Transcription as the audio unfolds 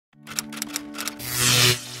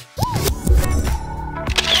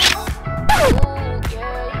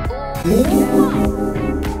Welcome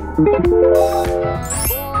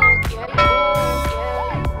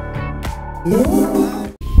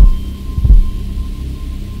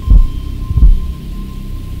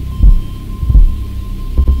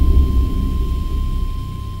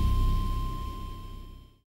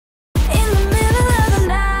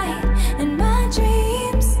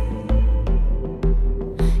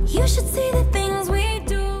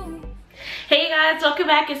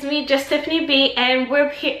back, it's me, just TiffanyB, and we're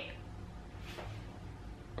here.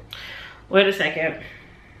 Wait a second.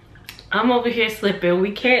 I'm over here slipping.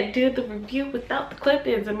 We can't do the review without the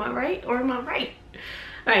clip-ins. Am I right or am I right?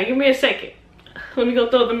 Alright, give me a second. Let me go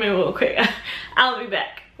throw them in real quick. I'll be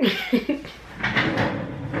back.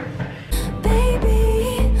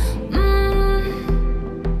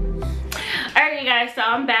 Guys, so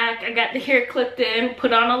I'm back. I got the hair clipped in,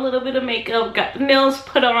 put on a little bit of makeup, got the nails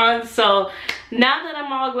put on. So now that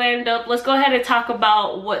I'm all glammed up, let's go ahead and talk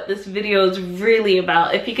about what this video is really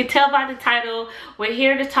about. If you could tell by the title, we're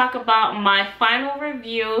here to talk about my final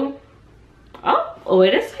review. Oh,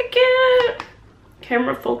 wait a second.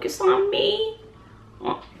 Camera focus on me.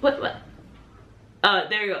 Oh, what?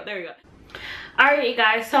 There you go, there you go. Alright, you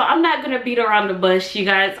guys, so I'm not gonna beat around the bush, you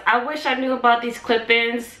guys. I wish I knew about these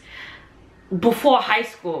clip-ins before high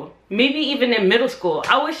school, maybe even in middle school.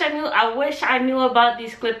 I wish I knew about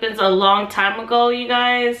these clip-ins a long time ago, you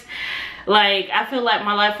guys. Like, I feel like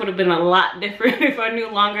my life would have been a lot different if I knew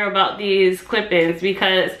longer about these clip-ins,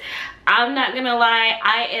 because I'm not gonna lie,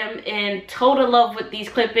 I am in total love with these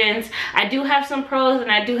clip-ins. I do have some pros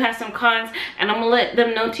and I do have some cons, and I'm gonna let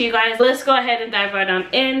them know to you guys. Let's go ahead and dive right on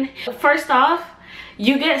in. First off,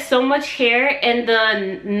 you get so much hair in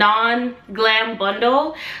the non-glam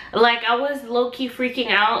bundle. Like, I was low-key freaking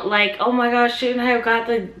out, like, oh my gosh, shouldn't I have got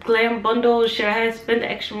the glam bundle? Should I have spent the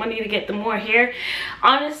extra money to get the more hair?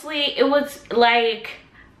 Honestly, it was like,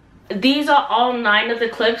 these are all 9 of the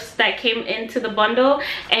clips that came into the bundle,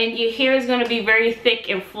 and your hair is going to be very thick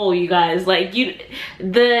and full, you guys. Like,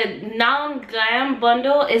 the non-glam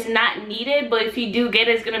bundle is not needed, but if you do get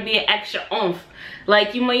it, it's going to be an extra oomph.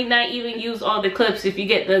 Like, you might not even use all the clips if you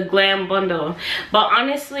get the glam bundle. But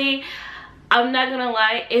honestly, I'm not gonna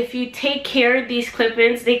lie, if you take care of these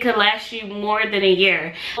clip-ins, they could last you more than a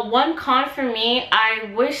year. One con for me,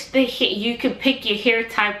 I wish you could pick your hair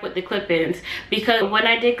type with the clip-ins, because when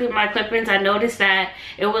I did my clip-ins, I noticed that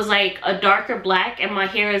it was like a darker black and my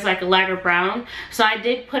hair is like a lighter brown. So I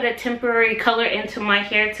did put a temporary color into my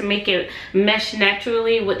hair to make it mesh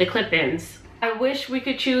naturally with the clip-ins. I wish we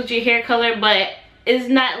could choose your hair color, but it's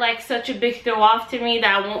not like such a big throw off to me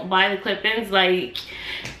that I won't buy the clip-ins. Like,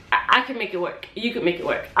 I can make it work. You can make it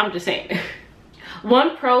work. I'm just saying.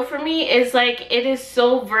 One pro for me is, like, it is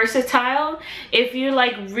so versatile. If you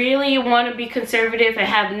like really want to be conservative and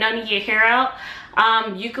have none of your hair out,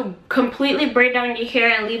 you could completely braid down your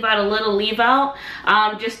hair and leave out a little leave out,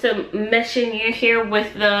 just to mesh in your hair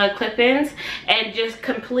with the clip-ins, and just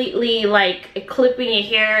completely like clipping your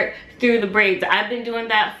hair through the braids. I've been doing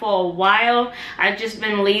that for a while. I've just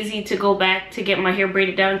been lazy to go back to get my hair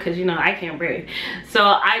braided down, because you know I can't braid. So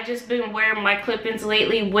I just been wearing my clip-ins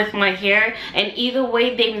lately with my hair, and either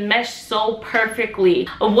way they mesh so perfectly.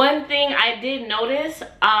 One thing I did notice,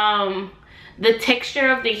 the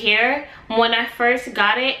texture of the hair, when I first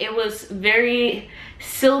got it, it was very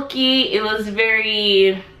silky. It was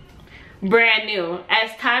very brand new.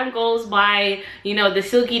 As time goes by, you know, the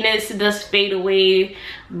silkiness does fade away,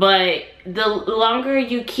 but the longer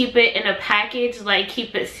you keep it in a package, like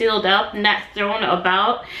keep it sealed up, not thrown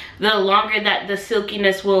about, the longer that the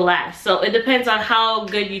silkiness will last. So it depends on how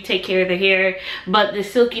good you take care of the hair, but the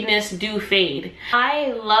silkiness do fade.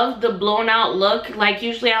 I love the blown out look. Like,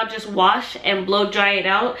 usually I'll just wash and blow dry it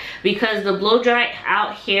out, because the blow dry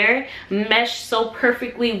out hair mesh so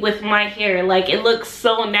perfectly with my hair. Like, it looks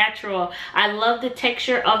so natural. I love the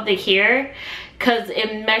texture of the hair, because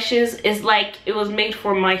it meshes, is like it was made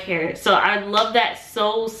for my hair. So I love that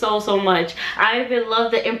so much. I even love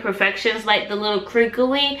the imperfections, like the little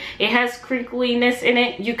crinkly. It has crinkliness in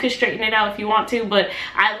it. You could straighten it out if you want to, but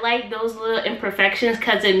I like those little imperfections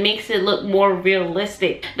because it makes it look more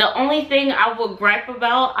realistic. The only thing I would gripe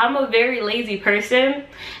about, I'm a very lazy person,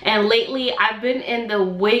 and lately I've been in the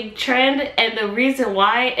wig trend, and the reason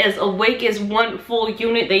why is a wig is one full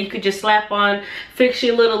unit that you could just slap on, fix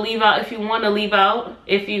your little leave out if you want to leave out.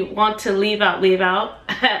 If you want to leave out, leave out.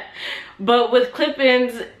 But with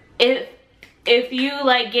clip-ins, if you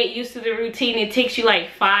like get used to the routine, it takes you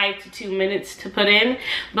like 5 to 2 minutes to put in.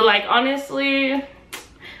 But like, honestly,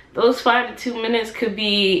 those 5 to 2 minutes could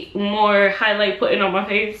be more highlight putting on my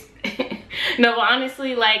face. No, but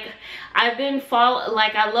honestly, like,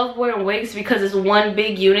 I love wearing wigs because it's one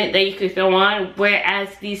big unit that you can throw on, whereas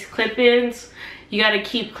these clip-ins, you gotta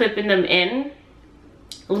keep clipping them in.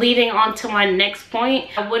 Leading on to my next point,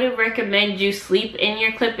 I wouldn't recommend you sleep in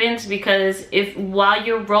your clip-ins, because if while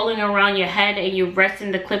you're rolling around your head and you're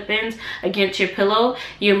resting the clip-ins against your pillow,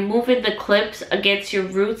 you're moving the clips against your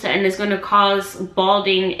roots, and it's going to cause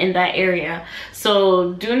balding in that area.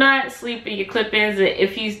 So do not sleep in your clip-ins.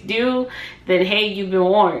 If you do, then hey, you've been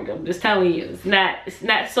warned. I'm just telling you, it's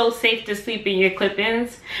not so safe to sleep in your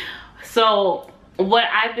clip-ins. So what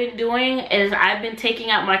I've been doing is I've been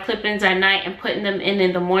taking out my clip-ins at night and putting them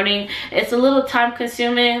in the morning. It's a little time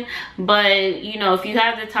consuming, but you know, if you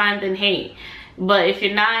have the time, then hey. But if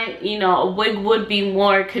you're not, you know, a wig would be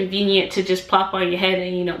more convenient to just plop on your head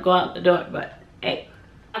and, you know, go out the door. But hey,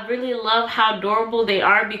 I really love how adorable they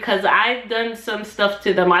are, because I've done some stuff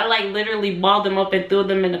to them. I like literally balled them up and threw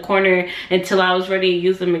them in the corner until I was ready to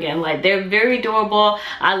use them again. Like, they're very adorable.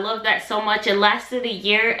 I love that so much. It lasted a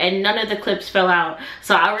year and none of the clips fell out.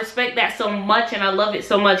 So I respect that so much, and I love it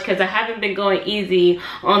so much because I haven't been going easy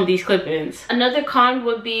on these clip-ins. Another con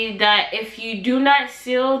would be that if you do not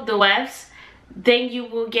seal the wefts, then you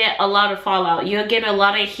will get a lot of fallout. You'll get a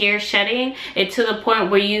lot of hair shedding, and to the point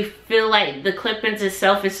where you feel like the clip-ins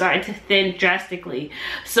itself is starting to thin drastically.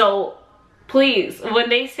 So please, when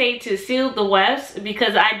they say to seal the wefts,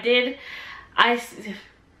 because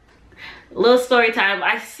little story time,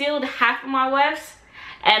 I sealed half of my wefts,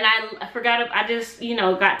 and I forgot, I just, you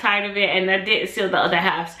know, got tired of it, and I didn't seal the other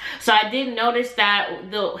halves. So I did notice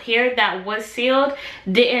that the hair that was sealed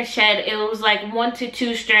didn't shed. It was like 1 to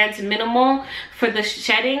 2 strands minimal for the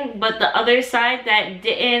shedding, but the other side that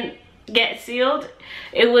didn't get sealed,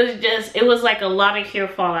 it was like a lot of hair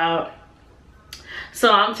fallout.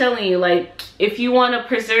 So I'm telling you, like, if you want to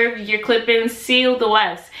preserve your clip-ins, seal the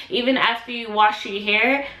wefts. Even after you wash your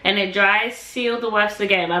hair and it dries, seal the wefts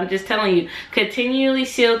again. I'm just telling you, continually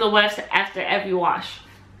seal the wefts after every wash.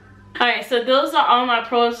 Alright, so those are all my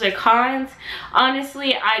pros and cons.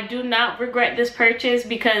 Honestly, I do not regret this purchase,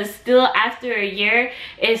 because still after a year,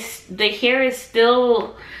 the hair is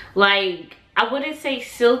still, like, I wouldn't say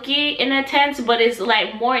silky in a sense, but it's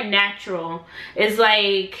like more natural. It's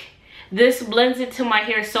like, this blends into my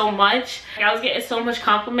hair so much. I was getting so much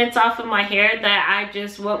compliments off of my hair that I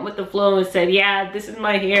just went with the flow and said, yeah, this is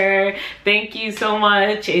my hair, thank you so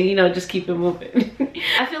much, and you know, just keep it moving.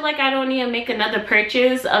 I feel like I don't need to make another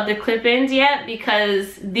purchase of the clip-ins yet,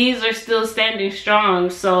 because these are still standing strong.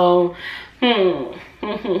 So and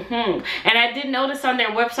I did notice on their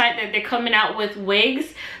website that they're coming out with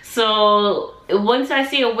wigs. So once I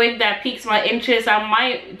see a wig that piques my interest, I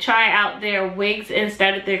might try out their wigs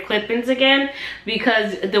instead of their clip-ins again,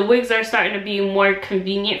 because the wigs are starting to be more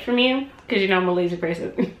convenient for me, because you know I'm a lazy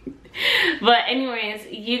person. But anyways,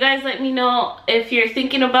 you guys let me know if you're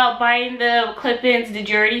thinking about buying the clip-ins. Did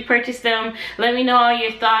you already purchase them? Let me know all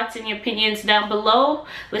your thoughts and your opinions down below.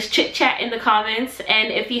 Let's chit chat in the comments.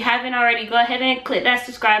 And if you haven't already, go ahead and click that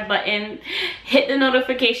subscribe button, hit the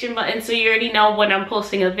notification button so you already know when I'm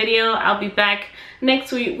posting a video. I'll be back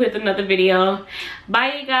next week with another video.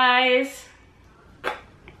 Bye, you guys.